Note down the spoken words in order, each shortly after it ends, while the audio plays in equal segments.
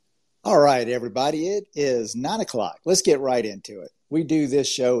All right, everybody, it is 9 o'clock. Let's get right into it. We do this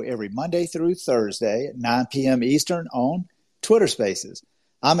show every Monday through Thursday at 9 p.m. Eastern on Twitter Spaces.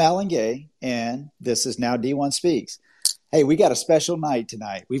 I'm Alan Gay, and this is Now D1 Speaks. Hey, we got a special night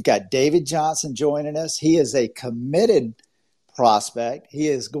tonight. We've got David Johnson joining us. He is a committed prospect. He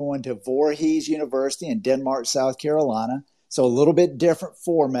is going to Voorhees University in Denmark, South Carolina. So a little bit different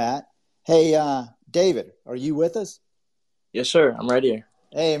format. Hey, David, are you with us? Yes, sir. I'm right here.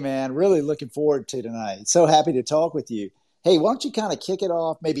 Hey, man, really looking forward to tonight. So happy to talk with you. Hey, why don't you kind of kick it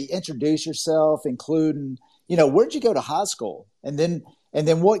off, maybe introduce yourself, including, where'd you go to high school? And then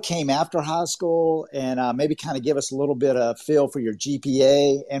what came after high school, and maybe kind of give us a little bit of feel for your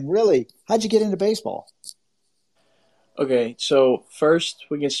GPA, and really, how'd you get into baseball? Okay, so first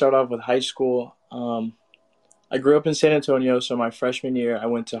we can start off with high school. I grew up in San Antonio, so my freshman year I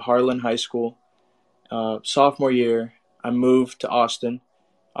went to Harlan High School. Sophomore year, I moved to Austin,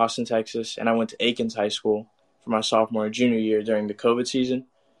 Texas, and I went to Aikens High School for my sophomore and junior year during the COVID season.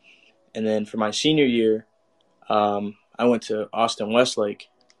 And then for my senior year, I went to Austin Westlake,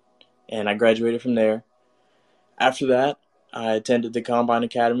 and I graduated from there. After that, I attended the Combine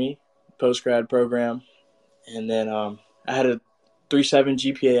Academy post-grad program, and then I had a 3.7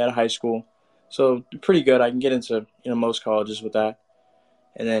 GPA out of high school, so pretty good. I can get into most colleges with that.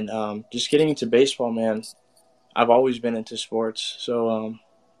 And then just getting into baseball, man, I've always been into sports. So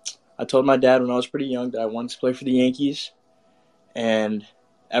I told my dad when I was pretty young that I wanted to play for the Yankees, and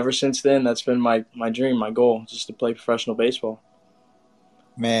ever since then, that's been my dream, my goal, just to play professional baseball.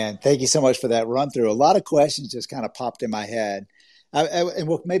 Man, thank you so much for that run through. A lot of questions just kind of popped in my head. And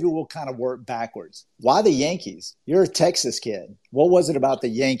maybe we'll kind of work backwards. Why the Yankees? You're a Texas kid. What was it about the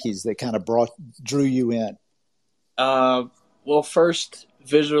Yankees that kind of drew you in? Well, first,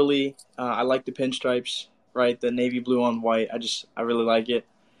 visually, I like the pinstripes, right? The navy blue on white. I really like it.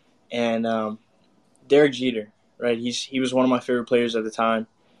 And Derek Jeter, right? He was one of my favorite players at the time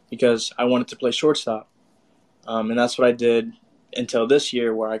because I wanted to play shortstop. And that's what I did until this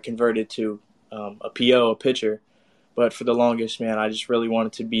year, where I converted to a PO, a pitcher. But for the longest, man, I just really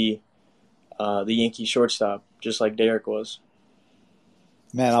wanted to be the Yankee shortstop, just like Derek was.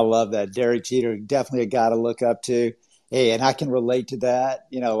 Man, I love that. Derek Jeter, definitely a guy to look up to. Hey, and I can relate to that.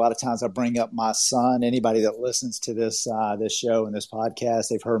 A lot of times I bring up my son. Anybody that listens to this show and this podcast,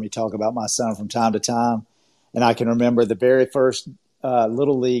 they've heard me talk about my son from time to time. And I can remember the very first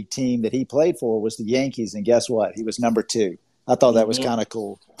Little League team that he played for was the Yankees. And guess what? He was number 2. I thought that was kind of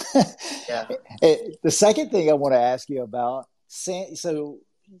cool. Yeah. The second thing I want to ask you about, so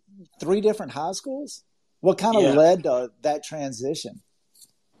 3 different high schools? What kind of led to that transition?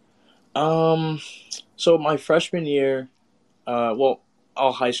 So my freshman year, all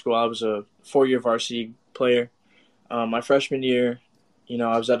high school, I was a 4-year varsity player. My freshman year,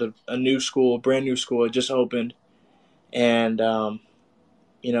 I was at a new school, a brand new school. It just opened. And,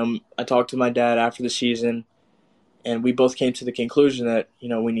 I talked to my dad after the season, and we both came to the conclusion that,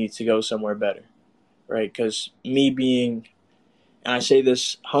 we need to go somewhere better, right? Because and I say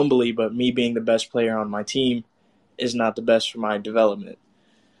this humbly, but me being the best player on my team is not the best for my development.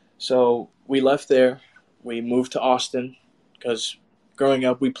 So we left there. We moved to Austin because growing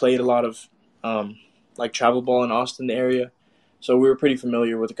up we played a lot of travel ball in Austin area. So we were pretty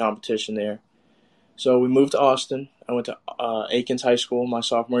familiar with the competition there. So we moved to Austin. I went to Aikens High School my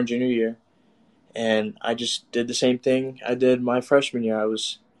sophomore and junior year. And I just did the same thing I did my freshman year. I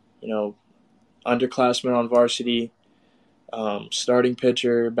was, underclassman on varsity, starting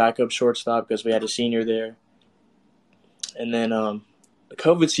pitcher, backup shortstop because we had a senior there. And then the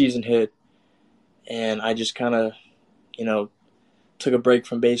COVID season hit, and I just kind of, took a break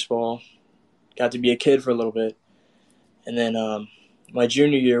from baseball, got to be a kid for a little bit. And then my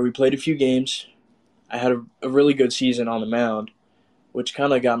junior year, we played a few games. I had a really good season on the mound, which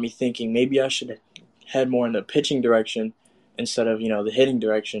kind of got me thinking maybe I should head more in the pitching direction instead of, the hitting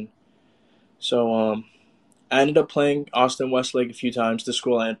direction. So I ended up playing Austin Westlake a few times, the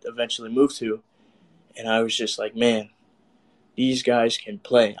school I eventually moved to, and I was just like, man, these guys can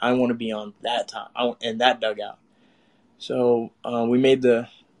play. I want to be on that time, in that dugout. So we made the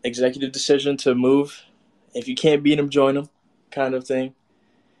executive decision to move. If you can't beat them, join them, kind of thing.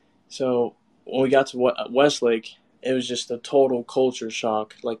 So when we got to Westlake, it was just a total culture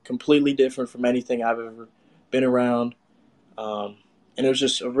shock, like completely different from anything I've ever been around. And it was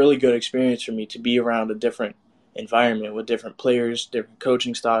just a really good experience for me to be around a different environment with different players, different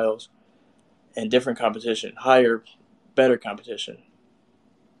coaching styles, and different competition, higher, better competition.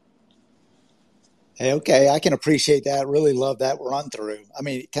 Hey, okay, I can appreciate that. Really love that run through. I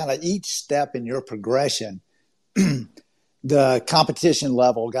mean, kind of each step in your progression The competition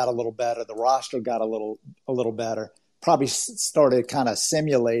level got a little better. The roster got a little better. Probably started kind of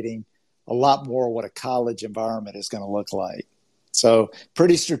simulating a lot more what a college environment is going to look like. So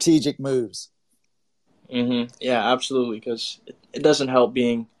pretty strategic moves. Yeah, absolutely. Because it doesn't help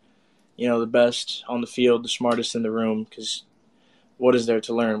being, the best on the field, the smartest in the room. Because what is there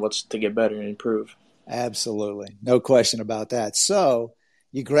to learn? What's to get better and improve? Absolutely. No question about that. So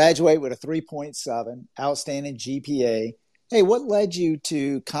you graduate with a 3.7, outstanding GPA. Hey, what led you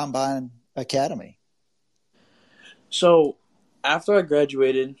to Combine Academy? So after I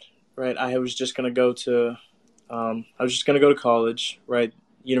graduated, right, I was just gonna go to, I was just gonna go to college, right,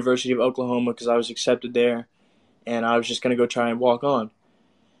 University of Oklahoma, because I was accepted there, and I was just gonna go try and walk on.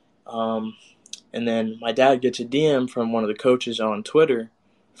 Um, and then my dad gets a DM from one of the coaches on Twitter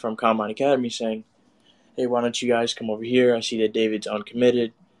from Combine Academy saying, "Hey, why don't you guys come over here? I see that David's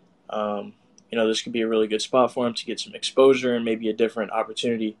uncommitted. Um, this could be a really good spot for him to get some exposure and maybe a different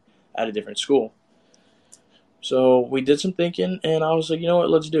opportunity at a different school." So we did some thinking, and I was like, you know what,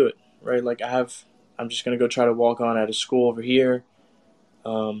 let's do it, right? Like I'm just gonna go try to walk on at a school over here.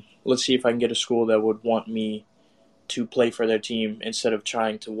 Let's see if I can get a school that would want me to play for their team instead of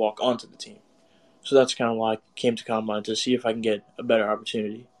trying to walk onto the team. So that's kind of why I came to Combine, to see if I can get a better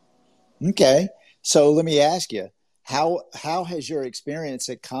opportunity. Okay. So let me ask you, how has your experience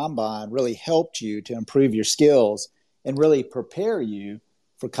at Combine really helped you to improve your skills and really prepare you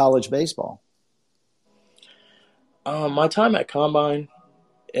for college baseball? My time at Combine,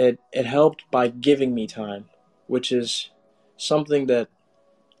 it helped by giving me time, which is something that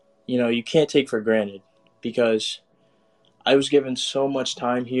you can't take for granted, because I was given so much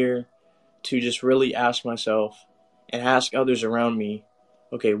time here to just really ask myself and ask others around me,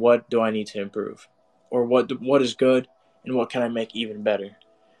 okay, what do I need to improve? Or what is good and what can I make even better?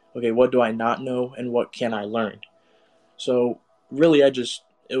 Okay, what do I not know and what can I learn? So really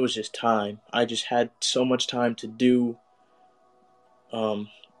it was just time. I just had so much time to do um,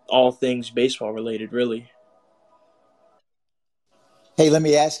 all things baseball related, really. Hey, let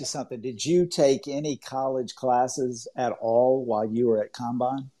me ask you something. Did you take any college classes at all while you were at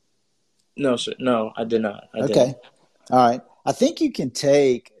Combine? No, sir, no, I did not. I didn't. Okay. All right. I think you can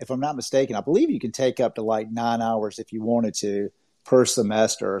take, if I'm not mistaken, I believe you can take up to like 9 hours if you wanted to per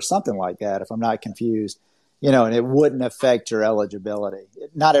semester or something like that, if I'm not confused, and it wouldn't affect your eligibility.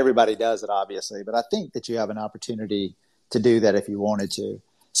 Not everybody does it, obviously, but I think that you have an opportunity to do that if you wanted to.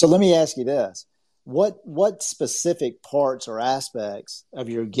 So let me ask you this. What specific parts or aspects of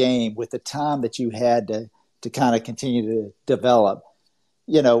your game with the time that you had to kind of continue to develop,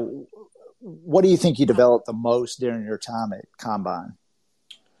 you know, what do you think you developed the most during your time at Combine?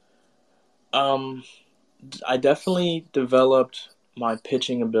 Um, I definitely developed my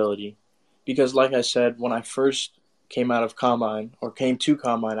pitching ability because, like I said, when I first came out of Combine or came to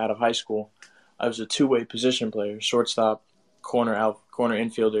Combine out of high school, I was a two-way position player: shortstop, corner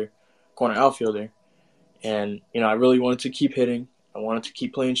infielder, corner outfielder. And I really wanted to keep hitting. I wanted to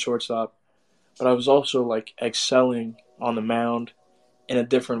keep playing shortstop, but I was also like excelling on the mound in a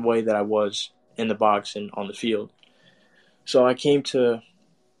different way that I was in the box and on the field. So I came to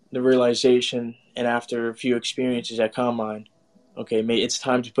the realization, and after a few experiences at Combine, okay, it's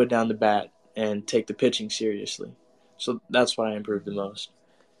time to put down the bat and take the pitching seriously. So that's what I improved the most.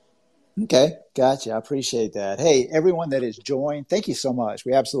 Okay, gotcha. I appreciate that. Hey, everyone that has joined, thank you so much.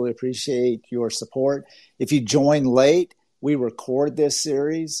 We absolutely appreciate your support. If you join late, we record this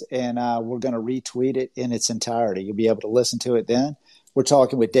series and we're going to retweet it in its entirety. You'll be able to listen to it then. We're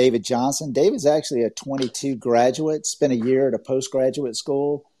talking with David Johnson. David's actually a 22 graduate, spent a year at a postgraduate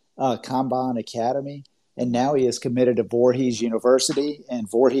school, Combine Academy, and now he is committed to Voorhees University, and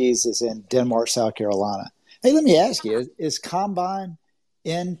Voorhees is in Denmark, South Carolina. Hey, let me ask you, is Combine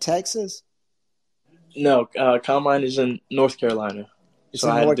in Texas? No, Combine is in North Carolina, It's so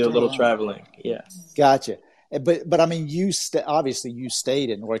in I had to North do a little Carolina. traveling. Yeah. Gotcha. But I mean, obviously you stayed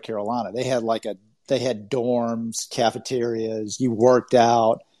in North Carolina. They had dorms, cafeterias. You worked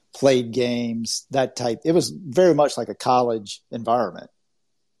out, played games, that type. It was very much like a college environment.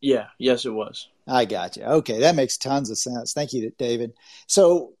 Yeah. Yes, it was. I got you. Okay, that makes tons of sense. Thank you, David.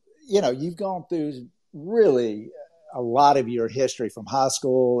 So, you've gone through really a lot of your history from high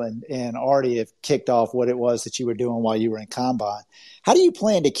school and already have kicked off what it was that you were doing while you were in Combine. How do you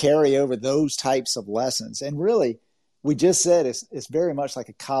plan to carry over those types of lessons? And really, we just said it's very much like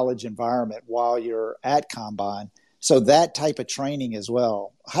a college environment while you're at Combine. So that type of training as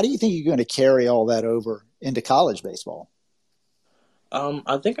well. How do you think you're going to carry all that over into college baseball?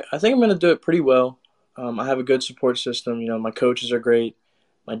 I think I'm gonna do it pretty well. I have a good support system. My coaches are great.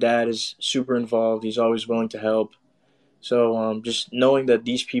 My dad is super involved. He's always willing to help. So just knowing that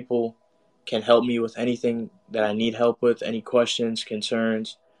these people can help me with anything that I need help with, any questions,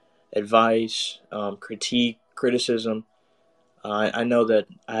 concerns, advice, critique, criticism. I know that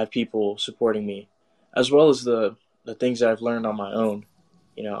I have people supporting me, as well as the things that I've learned on my own.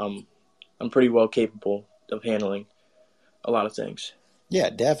 I'm pretty well capable of handling a lot of things. Yeah,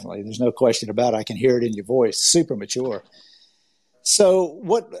 definitely. There's no question about it. I can hear it in your voice. Super mature. So,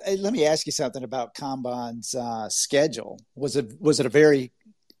 let me ask you something about Combine's schedule. Was it a very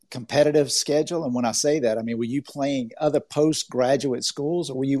competitive schedule? And when I say that, I mean, were you playing other postgraduate schools,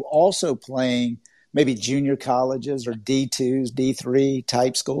 or were you also playing maybe junior colleges or D2s, D3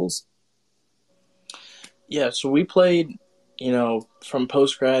 type schools? Yeah, so we played, from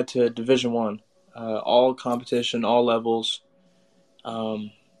post grad to Division One, all competition, all levels. Um,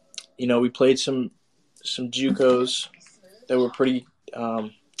 we played some JUCOs that were pretty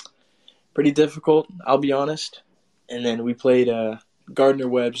difficult. I'll be honest. And then we played Gardner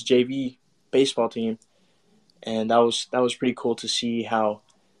Webb's JV baseball team, and that was pretty cool to see how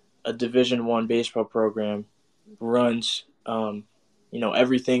a Division One baseball program runs.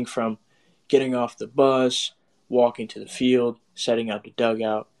 Everything from getting off the bus, walking to the field, setting up the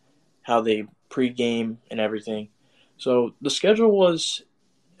dugout, how they pregame and everything. So the schedule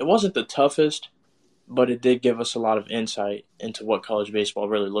it wasn't the toughest, but it did give us a lot of insight into what college baseball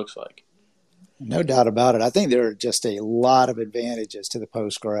really looks like. No doubt about it. I think there are just a lot of advantages to the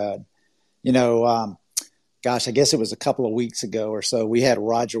post grad. You know, gosh, I guess it was a couple of weeks ago or so, we had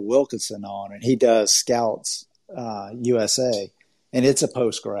Roger Wilkinson on, and he does Scouts USA, and it's a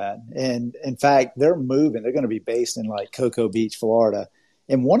post grad. And in fact, they're moving. They're going to be based in like Cocoa Beach, Florida.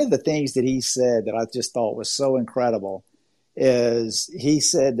 And one of the things that he said that I just thought was so incredible is he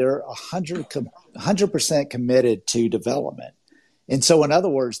said they're 100% committed to development. And so, in other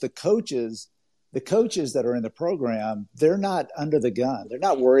words, the coaches that are in the program, they're not under the gun. They're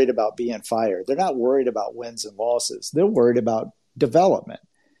not worried about being fired. They're not worried about wins and losses. They're worried about development.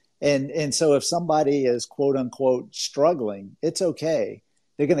 And so if somebody is quote unquote struggling, it's okay.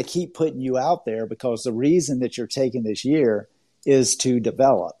 They're going to keep putting you out there because the reason that you're taking this year is to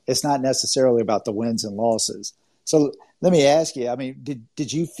develop. It's not necessarily about the wins and losses. So let me ask you, I mean,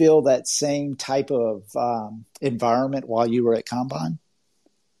 did you feel that same type of environment while you were at Combine?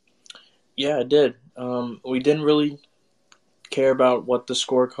 Yeah, I did. We didn't really care about what the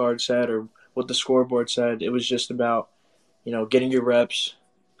scorecard said or what the scoreboard said. It was just about, getting your reps,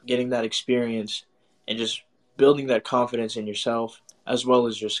 getting that experience, and just building that confidence in yourself as well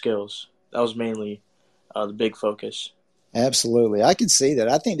as your skills. That was mainly the big focus. Absolutely. I can see that.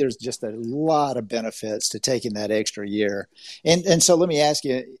 I think there's just a lot of benefits to taking that extra year. And so let me ask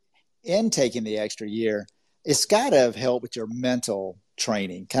you, in taking the extra year, it's got to have helped with your mental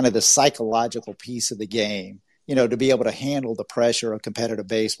training, kind of the psychological piece of the game, to be able to handle the pressure of competitive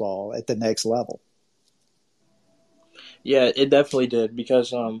baseball at the next level. Yeah, it definitely did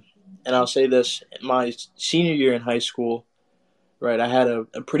because, and I'll say this, my senior year in high school, right, I had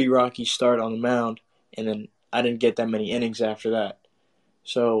a pretty rocky start on the mound, and then I didn't get that many innings after that.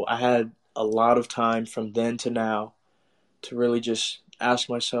 So I had a lot of time from then to now to really just ask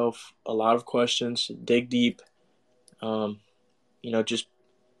myself a lot of questions, dig deep, um, just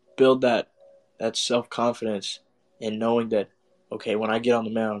build that self confidence and knowing that okay, when I get on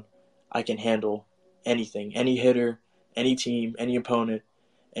the mound, I can handle anything, any hitter, any team, any opponent,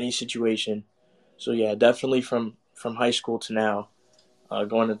 any situation. So yeah, definitely from high school to now,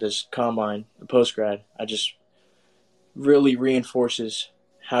 going to this combine, the post grad, I just really reinforces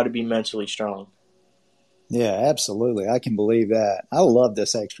how to be mentally strong. Yeah, absolutely. I can believe that. I love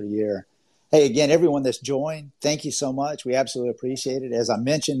this extra year. Hey, again, everyone that's joined, thank you so much. We absolutely appreciate it. As I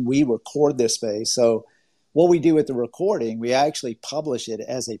mentioned, we record this space. So, what we do with the recording, we actually publish it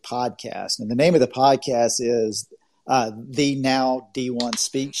as a podcast. And the name of the podcast is The Now D1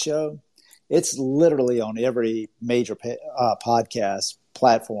 Speak Show. It's literally on every major podcast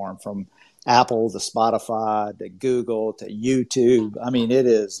platform from Apple to Spotify to Google to YouTube. I mean, it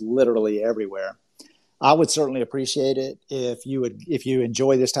is literally everywhere. I would certainly appreciate it if you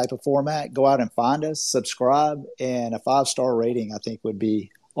enjoy this type of format, go out and find us, subscribe, and a 5-star rating I think would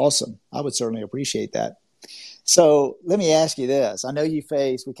be awesome. I would certainly appreciate that. So let me ask you this. I know we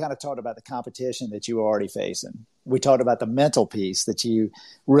kind of talked about the competition that you were already facing. We talked about the mental piece that you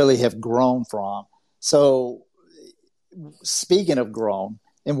really have grown from. So speaking of grown,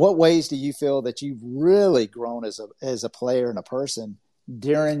 in what ways do you feel that you've really grown as a player and a person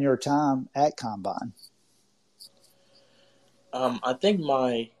during your time at Combine? I think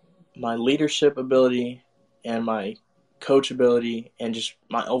my leadership ability and my coach ability and just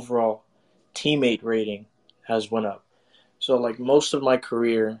my overall teammate rating has went up. So like most of my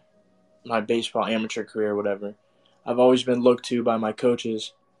career, my baseball amateur career, whatever, I've always been looked to by my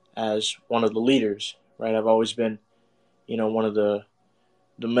coaches as one of the leaders, right? I've always been, one of the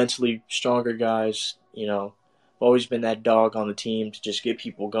mentally stronger guys, I've always been that dog on the team to just get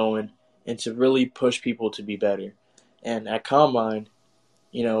people going and to really push people to be better. And at Combine,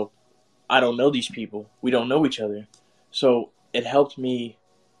 you know, I don't know these people. We don't know each other. So it helped me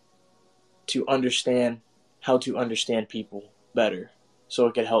to understand how to understand people better. So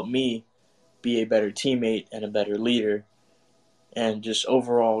it could help me be a better teammate and a better leader and just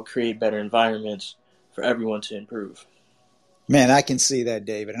overall create better environments for everyone to improve. Man, I can see that,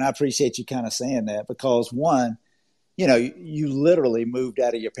 David. And I appreciate you kind of saying that because, one, you literally moved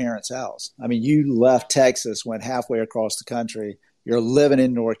out of your parents' house. I mean, you left Texas, went halfway across the country. You're living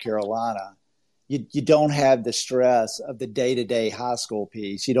in North Carolina. You don't have the stress of the day-to-day high school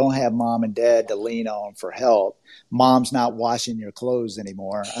piece. You don't have mom and dad to lean on for help. Mom's not washing your clothes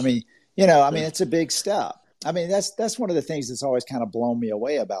anymore. I mean, it's a big step. I mean, that's one of the things that's always kind of blown me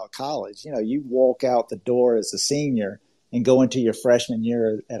away about college. You walk out the door as a senior and go into your freshman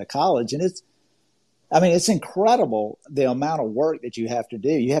year at a college, and it's incredible the amount of work that you have to do.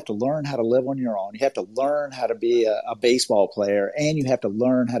 You have to learn how to live on your own. You have to learn how to be a baseball player, and you have to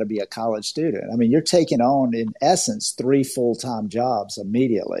learn how to be a college student. I mean, you're taking on, in essence, 3 full-time jobs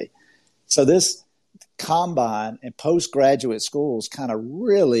immediately. So this Combine and postgraduate schools kind of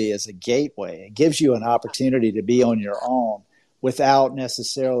really is a gateway. It gives you an opportunity to be on your own without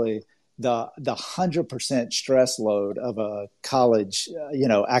necessarily the 100% stress load of a college,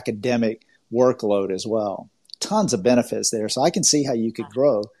 academic workload as well. Tons of benefits there. So I can see how you could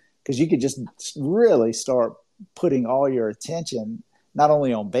grow because you could just really start putting all your attention not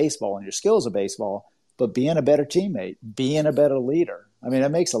only on baseball and your skills of baseball, but being a better teammate, being a better leader. I mean,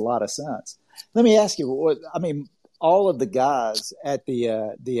 that makes a lot of sense. Let me ask you, all of the guys at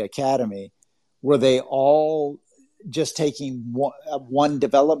the academy, were they all just taking one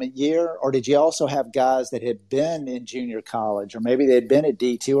development year, or did you also have guys that had been in junior college, or maybe they had been at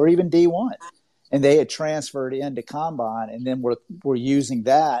D2 or even D1, and they had transferred into Combine and then were using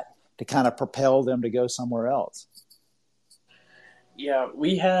that to kind of propel them to go somewhere else? Yeah,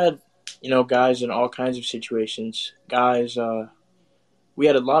 we had, guys in all kinds of situations. We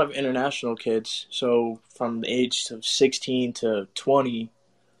had a lot of international kids, so from the age of 16 to 20,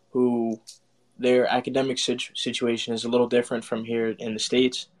 who their academic situation is a little different from here in the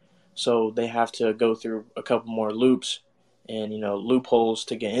States. So they have to go through a couple more loops and, loopholes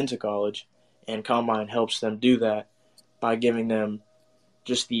to get into college. And Combine helps them do that by giving them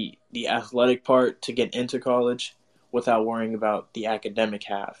just the athletic part to get into college without worrying about the academic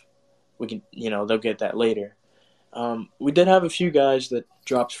half. We can, they'll get that later. We did have a few guys that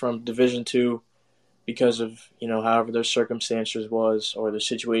dropped from Division II because of, however their circumstances was or their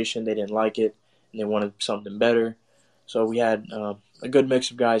situation, they didn't like it and they wanted something better. So we had a good mix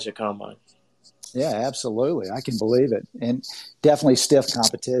of guys at Combine. Yeah, absolutely. I can believe it. And definitely stiff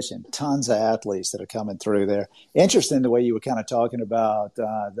competition. Tons of athletes that are coming through there. Interesting the way you were kind of talking about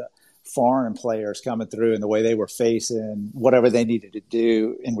the foreign players coming through and the way they were facing whatever they needed to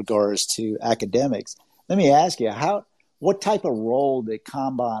do in regards to academics. Let me ask you, what type of role did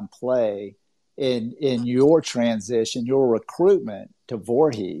Combine play in your transition, your recruitment to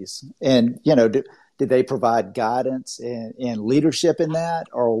Voorhees? And, did they provide guidance and leadership in that,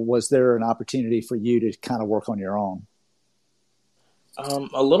 or was there an opportunity for you to kind of work on your own?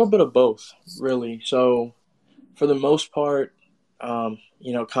 A little bit of both, really. So for the most part,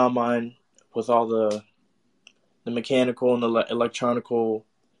 Combine with all the mechanical and the electronical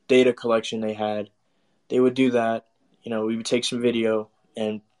data collection they would do that. We would take some video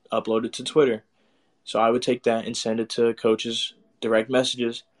and upload it to Twitter. So I would take that and send it to coaches, direct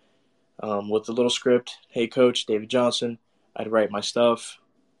messages, with the little script. Hey, Coach, David Johnson. I'd write my stuff,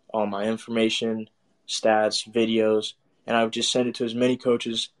 all my information, stats, videos, and I would just send it to as many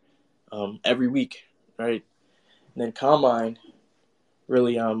coaches every week, right? And then Combine,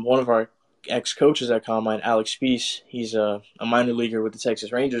 really, one of our ex-coaches at Combine, Alex Spees, he's a minor leaguer with the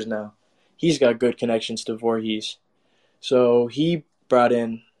Texas Rangers now. He's got good connections to Voorhees. So he brought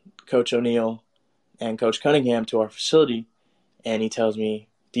in Coach O'Neill and Coach Cunningham to our facility, and he tells me,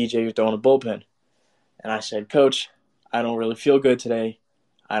 DJ, you're throwing a bullpen. And I said, Coach, I don't really feel good today.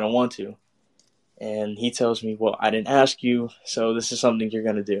 I don't want to. And he tells me, well, I didn't ask you, so this is something you're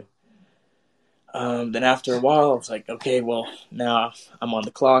going to do. Then after a while, I was like, okay, well, now I'm on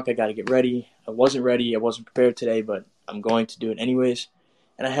the clock. I got to get ready. I wasn't ready. I wasn't prepared today, but I'm going to do it anyways.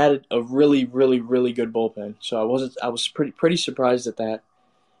 And I had a really, really, really good bullpen. So I was pretty surprised at that.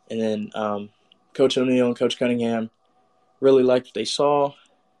 And then Coach O'Neill and Coach Cunningham really liked what they saw.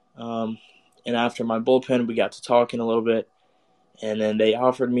 And after my bullpen, we got to talking a little bit, and then they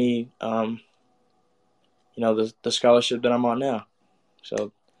offered me, the scholarship that I'm on now.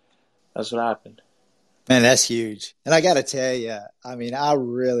 So that's what happened. Man, that's huge. And I got to tell you, I mean, I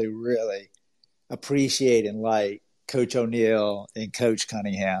really, really appreciate and like Coach O'Neill and Coach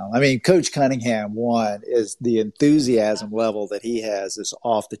Cunningham. I mean, Coach Cunningham, one, is the enthusiasm level that he has is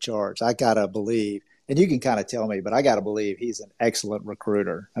off the charts. I got to believe, and you can kind of tell me, but I got to believe he's an excellent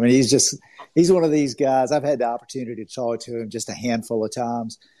recruiter. I mean, he's one of these guys. I've had the opportunity to talk to him just a handful of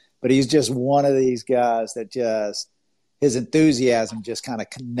times, but he's just one of these guys that just, his enthusiasm just kind of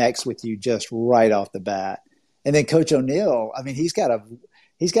connects with you just right off the bat. And then Coach O'Neill, I mean, he's got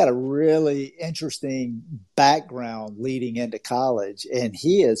a really interesting background leading into college, and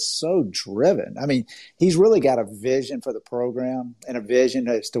he is so driven. I mean, he's really got a vision for the program and a vision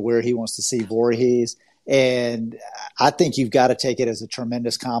as to where he wants to see Voorhees. And I think you've got to take it as a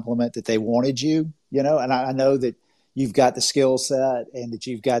tremendous compliment that they wanted you, and I know that you've got the skill set and that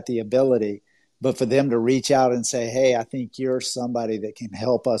you've got the ability. But for them to reach out and say, hey, I think you're somebody that can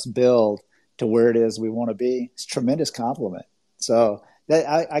help us build to where it is we want to be, it's a tremendous compliment. So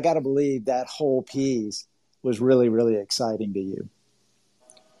I got to believe that whole piece was really, really exciting to you.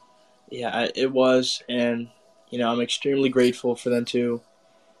 Yeah, it was. And, I'm extremely grateful for them too,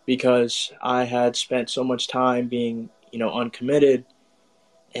 because I had spent so much time being, uncommitted.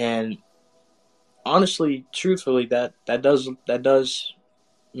 And honestly, truthfully, that does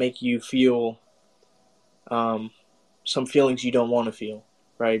make you feel some feelings you don't want to feel,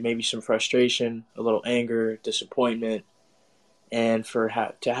 right? Maybe some frustration, a little anger, disappointment. And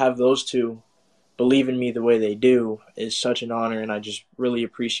to have those two believe in me the way they do is such an honor, and I just really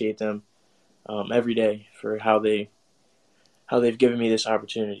appreciate them every day for how they've given me this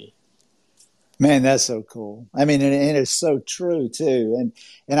opportunity. Man, that's so cool. I mean, and it's so true too.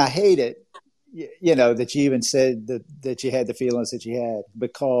 And I hate it, that you even said that you had the feelings that you had,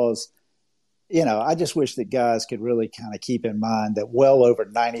 because I just wish that guys could really kind of keep in mind that well over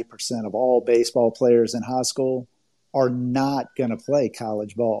 90% of all baseball players in high school are not going to play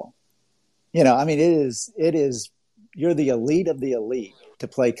college ball. I mean, it is, you're the elite of the elite to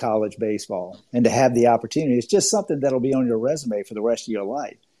play college baseball and to have the opportunity. It's just something that'll be on your resume for the rest of your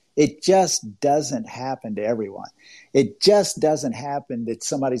life. It just doesn't happen to everyone. It just doesn't happen that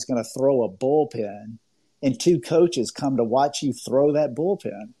somebody's going to throw a bullpen and two coaches come to watch you throw that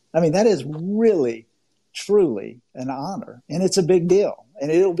bullpen. I mean, that is really, truly an honor, and it's a big deal. And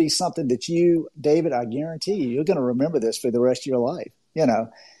it'll be something that you, David, I guarantee you're going to remember this for the rest of your life,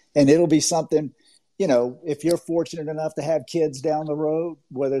 and it'll be something, if you're fortunate enough to have kids down the road,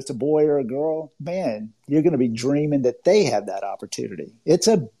 whether it's a boy or a girl, man, you're going to be dreaming that they have that opportunity. It's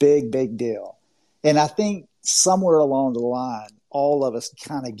a big, big deal. And I think somewhere along the line, all of us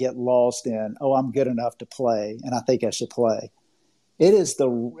kind of get lost in, oh, I'm good enough to play, and I think I should play. It's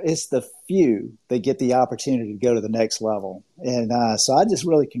the few that get the opportunity to go to the next level. And so I just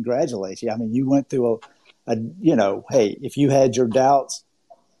really congratulate you. I mean, you went through hey, if you had your doubts,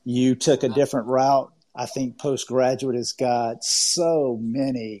 you took a different route. I think postgraduate has got so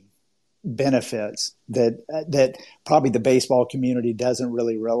many benefits that probably the baseball community doesn't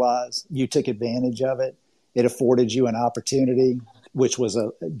really realize. You took advantage of it. It afforded you an opportunity, which was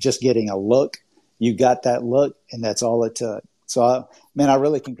just getting a look. You got that look, and that's all it took. So, I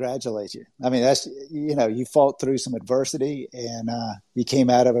really congratulate you. I mean, that's, you fought through some adversity, and you came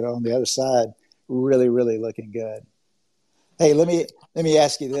out of it on the other side really, really looking good. Hey, let me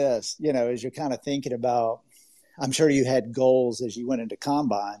ask you this. As you're kind of thinking about, I'm sure you had goals as you went into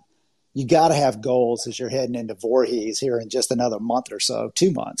Combine. You got to have goals as you're heading into Voorhees here in just another month or so,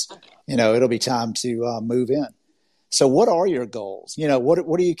 2 months. It'll be time to move in. So what are your goals?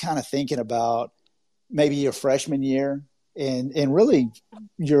 What are you kind of thinking about maybe your freshman year and really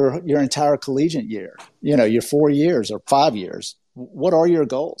your entire collegiate year, your 4 years or 5 years? What are your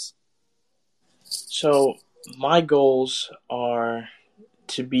goals? So my goals are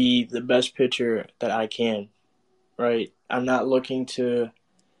to be the best pitcher that I can, right? I'm not looking to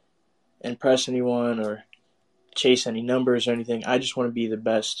impress anyone or chase any numbers or anything. I just want to be the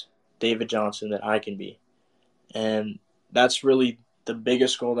best David Johnson that I can be. And that's really the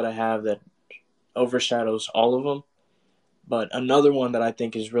biggest goal that I have that overshadows all of them. But another one that I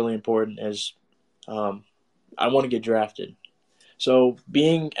think is really important is I want to get drafted. So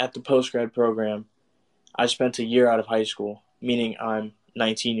being at the post-grad program, I spent a year out of high school, meaning I'm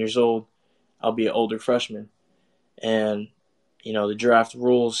 19 years old. I'll be an older freshman. And, the draft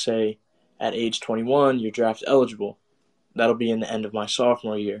rules say at age 21, you're draft eligible. That'll be in the end of my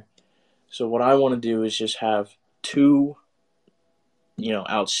sophomore year. So what I want to do is just have 2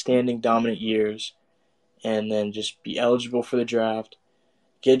 outstanding dominant years, and then just be eligible for the draft,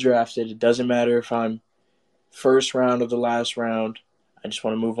 get drafted. It doesn't matter if I'm first round of the last round. I just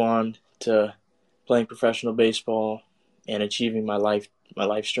want to move on to playing professional baseball and achieving my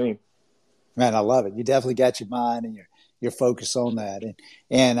life's dream. Man, I love it. You definitely got your mind and your focus on that,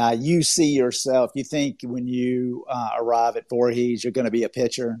 and you see yourself. You think when you arrive at Voorhees, you're going to be a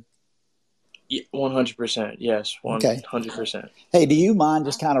pitcher. 100%. Yes, Okay. 100%. Hey, do you mind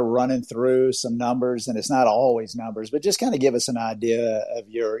just kind of running through some numbers? And it's not always numbers, but just kind of give us an idea of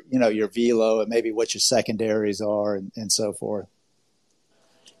your velo and maybe what your secondaries are and so forth.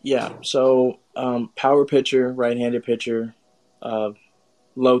 Yeah. So, power pitcher, right-handed pitcher,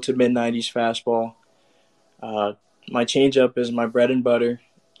 low to mid 90s fastball. My changeup is my bread and butter.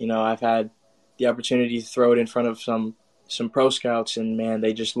 I've had the opportunity to throw it in front of some pro scouts, and man,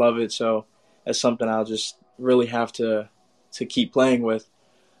 they just love it. So that's something I'll just really have to keep playing with.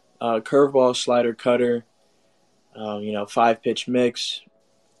 Curveball, slider, cutter, 5-pitch mix.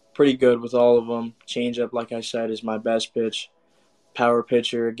 Pretty good with all of them. Changeup, like I said, is my best pitch. Power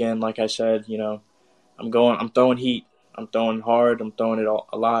pitcher, again, like I said, I'm throwing heat. I'm throwing hard. I'm throwing it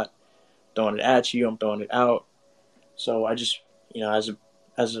a lot. I'm throwing it at you. I'm throwing it out. So I just,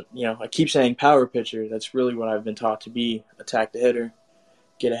 I keep saying power pitcher. That's really what I've been taught to be. Attack the hitter,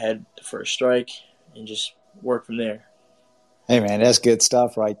 get ahead the first strike, and just work from there. Hey, man, that's good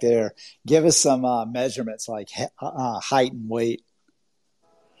stuff right there. Give us some measurements like height and weight.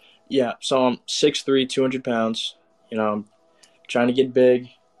 Yeah, so I'm 6'3", 200 pounds. I'm trying to get big.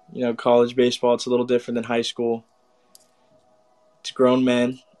 College baseball, it's a little different than high school. It's grown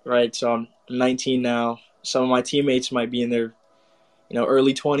men, right? So I'm 19 now. Some of my teammates might be in their,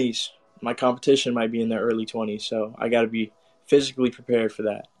 early 20s. My competition might be in their early 20s. So I got to be physically prepared for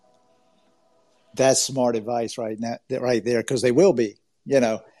that. That's smart advice right there, because they will be.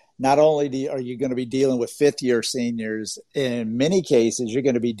 Not only are you going to be dealing with fifth-year seniors, in many cases you're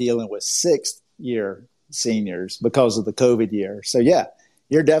going to be dealing with sixth-year seniors because of the COVID year. So, yeah,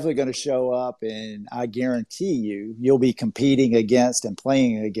 you're definitely going to show up, and I guarantee you'll be competing against and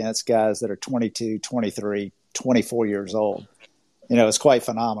playing against guys that are 22, 23, 24 years old. It's quite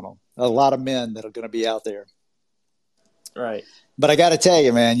phenomenal. A lot of men that are going to be out there. Right. But I got to tell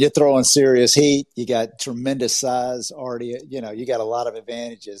you, man, you're throwing serious heat. You got tremendous size already. You got a lot of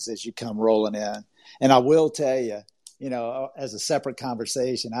advantages as you come rolling in. And I will tell you, as a separate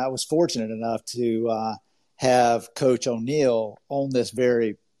conversation, I was fortunate enough to have Coach O'Neill on this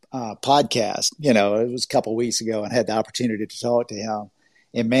very podcast. It was a couple of weeks ago, and had the opportunity to talk to him.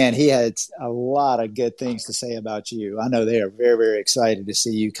 And, man, he had a lot of good things to say about you. I know they are very, very excited to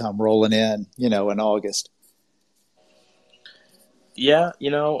see you come rolling in, in August. Yeah,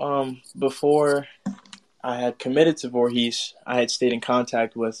 before I had committed to Voorhees, I had stayed in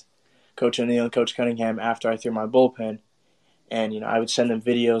contact with Coach O'Neill and Coach Cunningham after I threw my bullpen. And, I would send them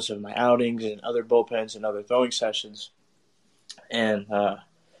videos of my outings and other bullpens and other throwing sessions. And,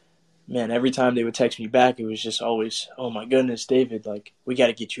 man, every time they would text me back, it was just always, oh, my goodness, David, we got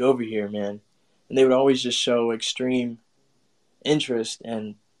to get you over here, man. And they would always just show extreme interest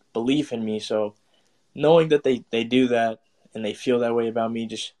and belief in me. So knowing that they do that, and they feel that way about me,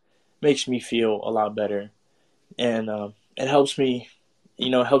 just makes me feel a lot better. And it helps me,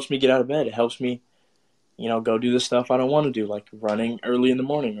 helps me get out of bed. It helps me, go do the stuff I don't want to do, like running early in the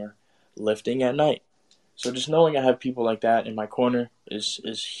morning or lifting at night. So just knowing I have people like that in my corner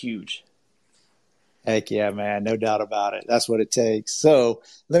is huge. Heck yeah, man. No doubt about it. That's what it takes. So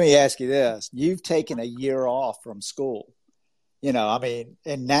let me ask you this. You've taken a year off from school.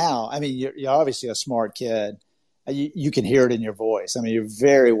 And now, you're obviously a smart kid. You can hear it in your voice. You're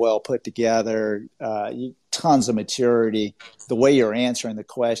very well put together, tons of maturity. The way you're answering the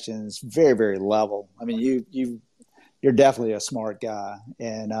questions, very, very level. You're definitely a smart guy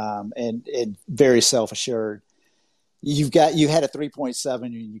and very self-assured. You had a 3.7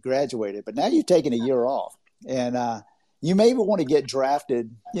 when you graduated, but now you've taken a year off, and you maybe want to get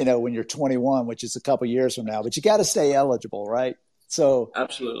drafted, when you're 21, which is a couple years from now. But you got to stay eligible, right? So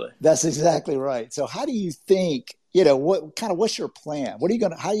absolutely, that's exactly right. So how do you think? What's your plan?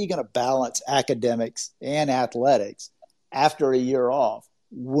 How are you gonna balance academics and athletics after a year off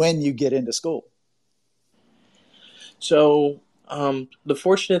when you get into school? So the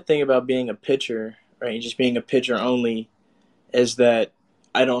fortunate thing about being a pitcher, right, and just being a pitcher only, is that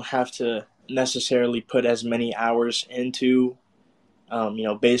I don't have to necessarily put as many hours into,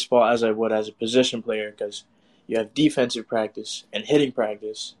 baseball as I would as a position player, because you have defensive practice and hitting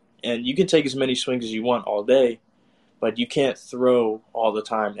practice, and you can take as many swings as you want all day, but you can't throw all the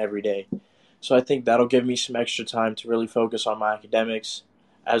time every day. So I think that'll give me some extra time to really focus on my academics,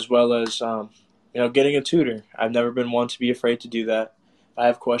 as well as getting a tutor. I've never been one to be afraid to do that. If I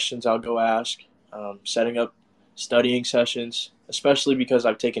have questions, I'll go ask. Setting up studying sessions, especially because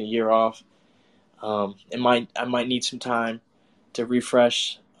I've taken a year off. I might need some time to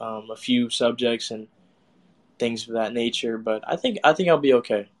refresh a few subjects and things of that nature. But I think I'll be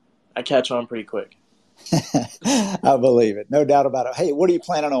okay. I catch on pretty quick. I believe it. No doubt about it. Hey, what are you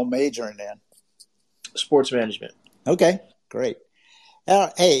planning on majoring in? Sports management. Okay, great.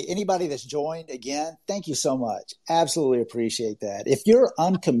 Hey, anybody that's joined, again, thank you so much. Absolutely appreciate that. If you're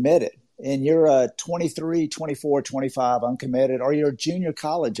uncommitted and you're a 23, 24, 25 uncommitted, or you're a junior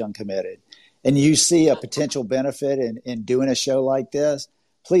college uncommitted, and you see a potential benefit in doing a show like this,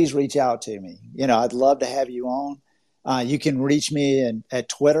 please reach out to me. I'd love to have you on. You can reach me at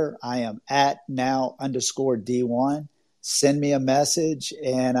Twitter. I am at now_D1. Send me a message,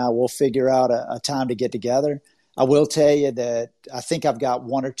 and we'll figure out a time to get together. I will tell you that I think I've got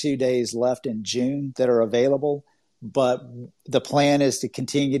 1 or 2 days left in June that are available, but the plan is to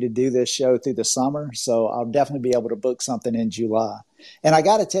continue to do this show through the summer, so I'll definitely be able to book something in July. And I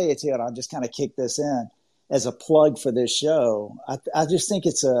got to tell you, too, and I'll just kind of kick this in as a plug for this show, I just think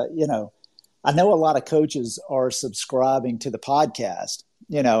it's I know a lot of coaches are subscribing to the podcast,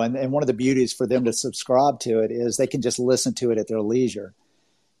 and one of the beauties for them to subscribe to it is they can just listen to it at their leisure.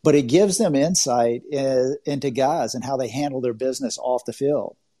 But it gives them insight into guys and how they handle their business off the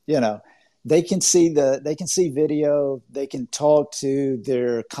field. They can see video. They can talk to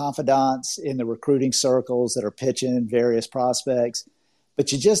their confidants in the recruiting circles that are pitching various prospects.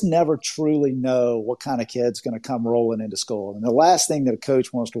 But you just never truly know what kind of kid's going to come rolling into school. And the last thing that a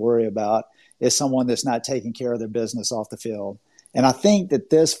coach wants to worry about is someone that's not taking care of their business off the field. And I think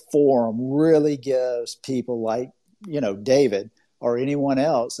that this forum really gives people like, David, or anyone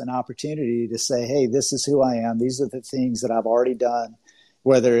else an opportunity to say, hey, this is who I am. These are the things that I've already done,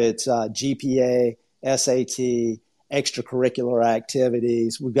 whether it's GPA, SAT, extracurricular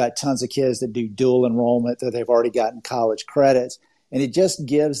activities. We've got tons of kids that do dual enrollment that they've already gotten college credits. And it just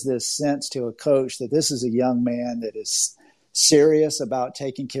gives this sense to a coach that this is a young man that is serious about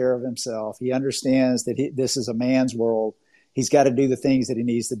taking care of himself. He understands that this is a man's world. He's got to do the things that he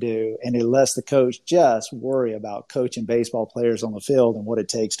needs to do, and he lets the coach just worry about coaching baseball players on the field and what it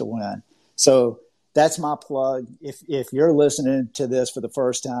takes to win. So that's my plug. If you're listening to this for the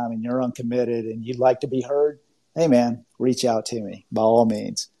first time and you're uncommitted and you'd like to be heard, hey, man, reach out to me by all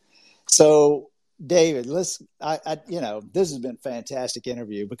means. So, David, this has been a fantastic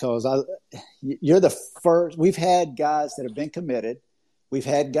interview because you're the first. We've had guys that have been committed. We've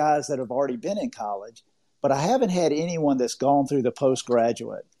had guys that have already been in college. But I haven't had anyone that's gone through the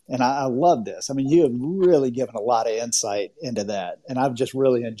postgraduate. And I love this. I mean, you have really given a lot of insight into that. And I've just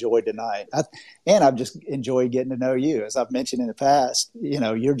really enjoyed tonight. I've just enjoyed getting to know you. As I've mentioned in the past,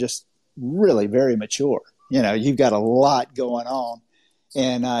 you're just really very mature. You've got a lot going on.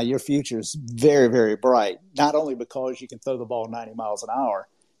 And your future is very, very bright, not only because you can throw the ball 90 miles an hour.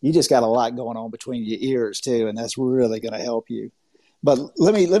 You just got a lot going on between your ears, too. And that's really going to help you. But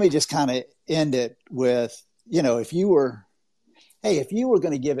let me just kind of end it with, if you were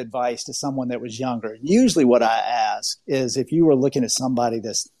going to give advice to someone that was younger, usually what I ask is if you were looking at somebody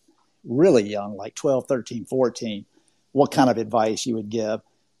that's really young, like 12, 13, 14, what kind of advice you would give.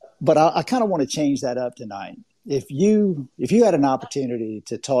 But I kind of want to change that up tonight. If you had an opportunity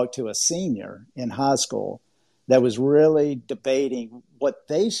to talk to a senior in high school that was really debating what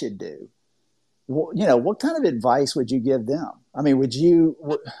they should do, what kind of advice would you give them? I mean,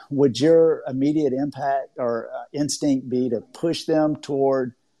 would your immediate impact or instinct be to push them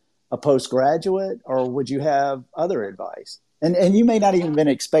toward a postgraduate, or would you have other advice? And you may not even been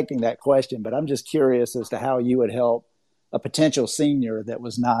expecting that question, but I'm just curious as to how you would help a potential senior that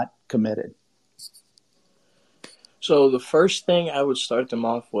was not committed. So the first thing I would start them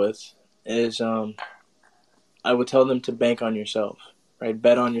off with is I would tell them to bank on yourself, right?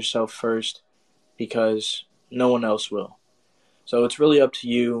 Bet on yourself first because no one else will. So it's really up to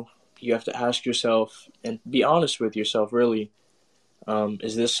you. You have to ask yourself and be honest with yourself, really.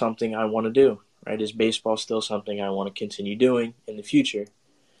 Is this something I want to do, right? Is baseball still something I want to continue doing in the future?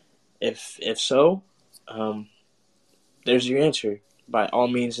 If so, there's your answer. By all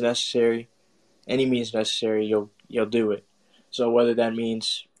means necessary, any means necessary, you'll do it. So whether that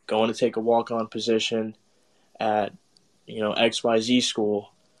means going to take a walk-on position at XYZ school,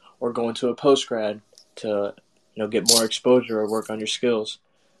 or going to a post-grad to get more exposure or work on your skills,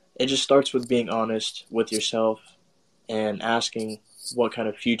 it just starts with being honest with yourself and asking what kind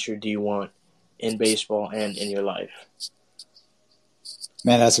of future do you want in baseball and in your life.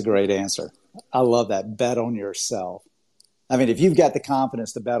 Man, that's a great answer. I love that. Bet on yourself. I mean, if you've got the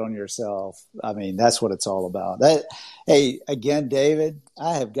confidence to bet on yourself, I mean, that's what it's all about. Hey, again, David,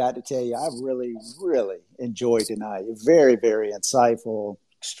 I have got to tell you, I really, really enjoyed tonight. You're very, very insightful,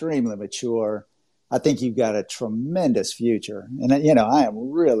 extremely mature. I think you've got a tremendous future. And, I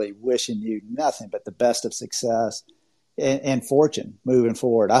am really wishing you nothing but the best of success and fortune moving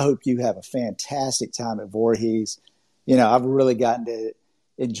forward. I hope you have a fantastic time at Voorhees. I've really gotten to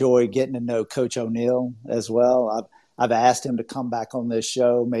enjoy getting to know Coach O'Neill as well. I've asked him to come back on this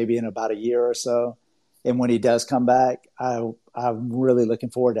show maybe in about a year or so. And when he does come back, I'm really looking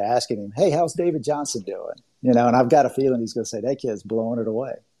forward to asking him, hey, how's David Johnson doing? And I've got a feeling he's going to say, that kid's blowing it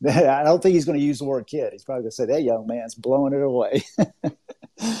away. I don't think he's going to use the word kid. He's probably going to say, that young man's blowing it away.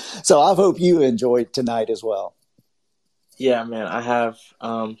 So I hope you enjoyed tonight as well. Yeah, man, I have.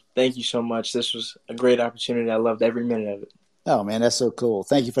 Thank you so much. This was a great opportunity. I loved every minute of it. Oh, man, that's so cool.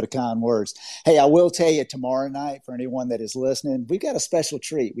 Thank you for the kind words. Hey, I will tell you tomorrow night, for anyone that is listening, we've got a special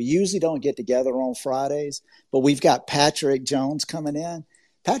treat. We usually don't get together on Fridays, but we've got Patrick Jones coming in.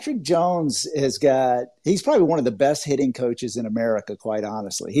 Patrick Jones he's probably one of the best hitting coaches in America, quite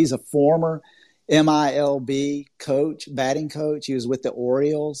honestly. He's a former MILB coach, batting coach. He was with the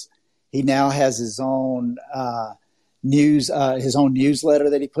Orioles. He now has his own his own newsletter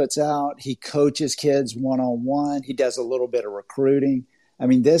that he puts out. He coaches kids one-on-one. He does a little bit of recruiting. I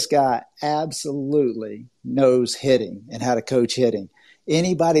mean, this guy absolutely knows hitting and how to coach hitting.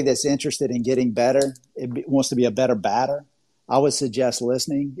 Anybody that's interested in getting better, wants to be a better batter, I would suggest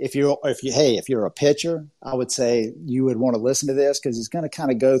listening. If you're a pitcher, I would say you would want to listen to this because he's going to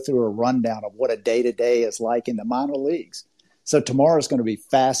kind of go through a rundown of what a day-to-day is like in the minor leagues. So tomorrow is going to be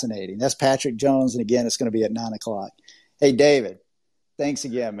fascinating. That's Patrick Jones, and again, it's going to be at 9:00. Hey, David, thanks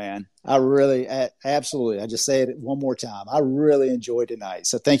again, man. I really, absolutely, I just say it one more time. I really enjoyed tonight.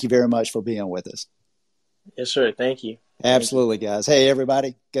 So thank you very much for being with us. Yes, sir. Thank you. Absolutely, guys. Hey,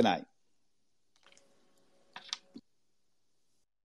 everybody, good night.